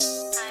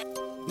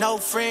No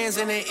friends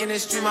in the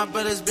industry, my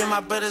brothers been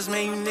my brothers,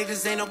 man, you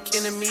niggas ain't no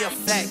kidding me, a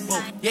fact.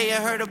 Whoa. Yeah, you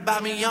heard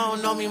about me, you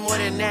don't know me more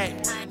than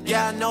that.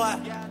 Yeah, I know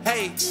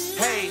hey,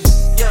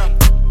 yeah.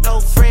 No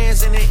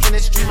friends in the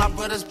industry, my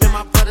brothers been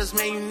my brothers,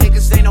 man, you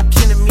niggas ain't no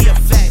kidding me, a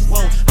fact.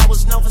 Whoa, I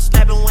was known for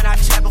slapping when I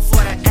chat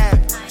before the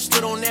app.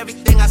 Stood on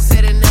everything I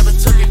said and never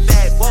took it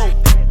back. Whoa,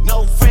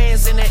 no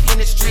friends in the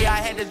industry, I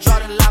had to draw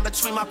the line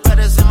between my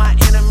brothers and my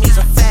enemies,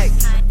 a fact.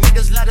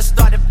 Niggas let us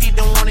start the beat,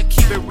 don't wanna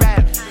keep it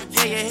rap.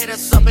 Yeah, you hit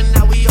us up and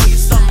now we owe you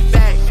something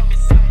back.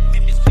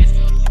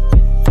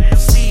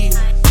 See,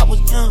 I was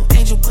young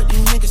angel, but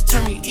these niggas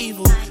turn me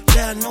evil.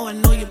 Yeah, I know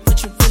you,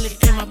 but you really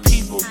ain't my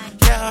people.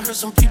 Yeah, I heard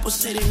some people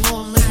say they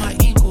know I'm my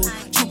equal.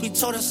 Truth be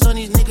told, us son,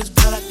 these niggas,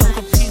 girl, I don't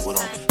compete with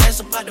them. Ask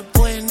about the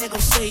boy and they gon'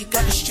 say he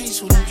got the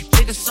streets with him.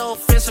 Niggas so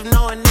offensive,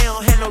 knowing they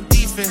don't have no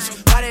defense.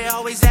 Why they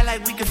always act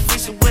like we can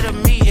fix it with a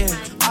meeting?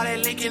 All they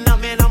linking up,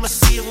 man, I'ma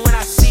see it when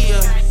I see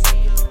her.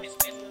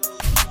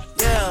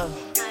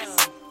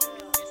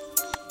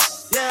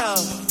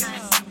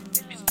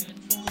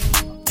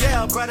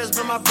 Yeah, brothers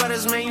been my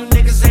brothers, man, you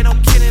niggas ain't no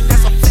kidding,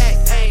 that's a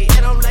fact, ayy.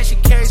 And I'm like she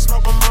carry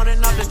smoke, I'm on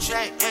and off the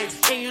track, ayy.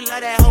 And you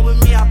let that hoe with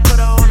me, I put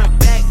her on the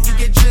back. You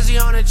get Drizzy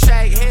on the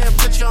track, here,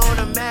 put you on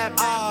the map.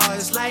 Oh,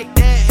 it's like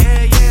that,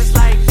 yeah, it's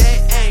like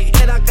that, ayy.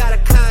 And I got a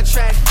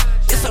contract,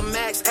 it's a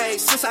max, ayy.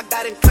 Since I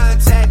got in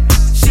contact,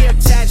 she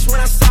attached. When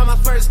I saw my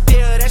first deal,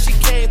 that she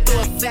came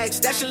through a fax.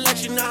 That should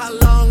let you know how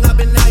long I've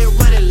been out here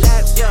running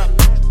laps, yeah.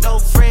 No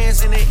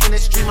friends in the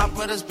industry, my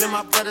brothers been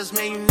my brothers,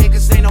 man, you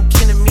niggas ain't no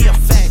kidding me, a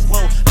fact.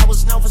 Whoa, I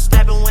was known for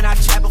slapping when I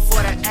chat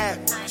before the app.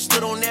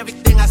 Stood on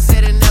everything I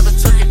said and never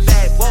took it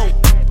back. Whoa,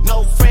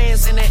 no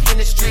friends in the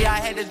industry, I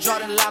had to draw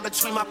the line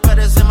between my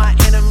brothers and my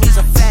enemies,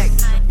 a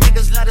fact.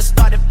 Niggas let us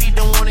start the beat,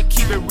 don't wanna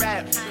keep it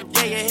rap.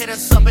 Yeah, you hit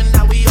us up and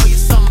now we owe you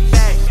something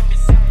back.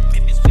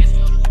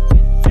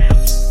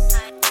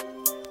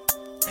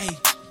 Hey,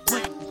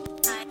 what?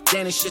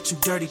 Damn, this shit too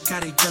dirty,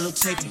 got it yellow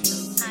taping.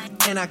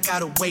 And I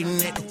got her waiting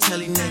at the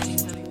telly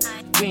naked.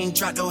 We ain't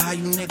dropped though, how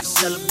you niggas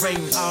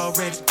celebrating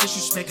already?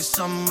 Disrespecting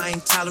something I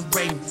ain't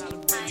tolerating.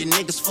 Your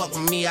niggas fuck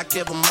with me, I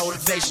give them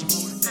motivation.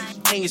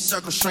 And your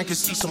circle shrinking,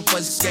 see some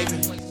boys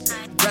escaping.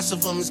 Rest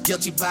of them is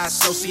guilty by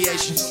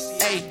association.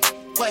 Hey,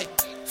 wait,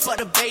 for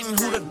debating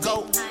who the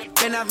GOAT.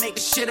 Then I make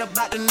the shit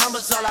about the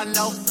numbers, all I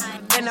know.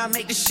 Then I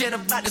make the shit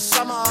about the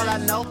summer, all I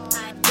know.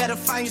 Better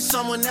find you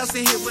someone else to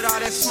hit with all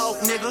that smoke,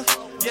 nigga.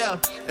 Yeah,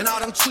 and all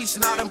them tweets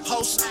and all them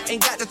posts.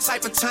 Ain't got the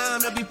type of time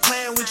to be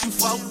playing with you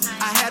folk.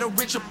 I had a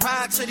richer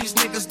pride to these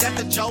niggas,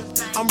 that's a joke.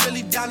 I'm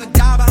really down to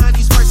die behind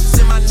these verses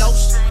in my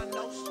notes.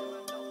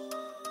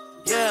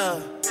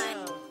 Yeah,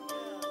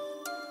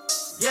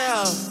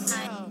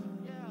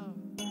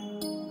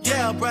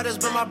 brothers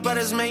been my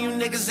brothers, man, you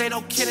niggas ain't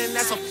no kidding,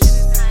 that's a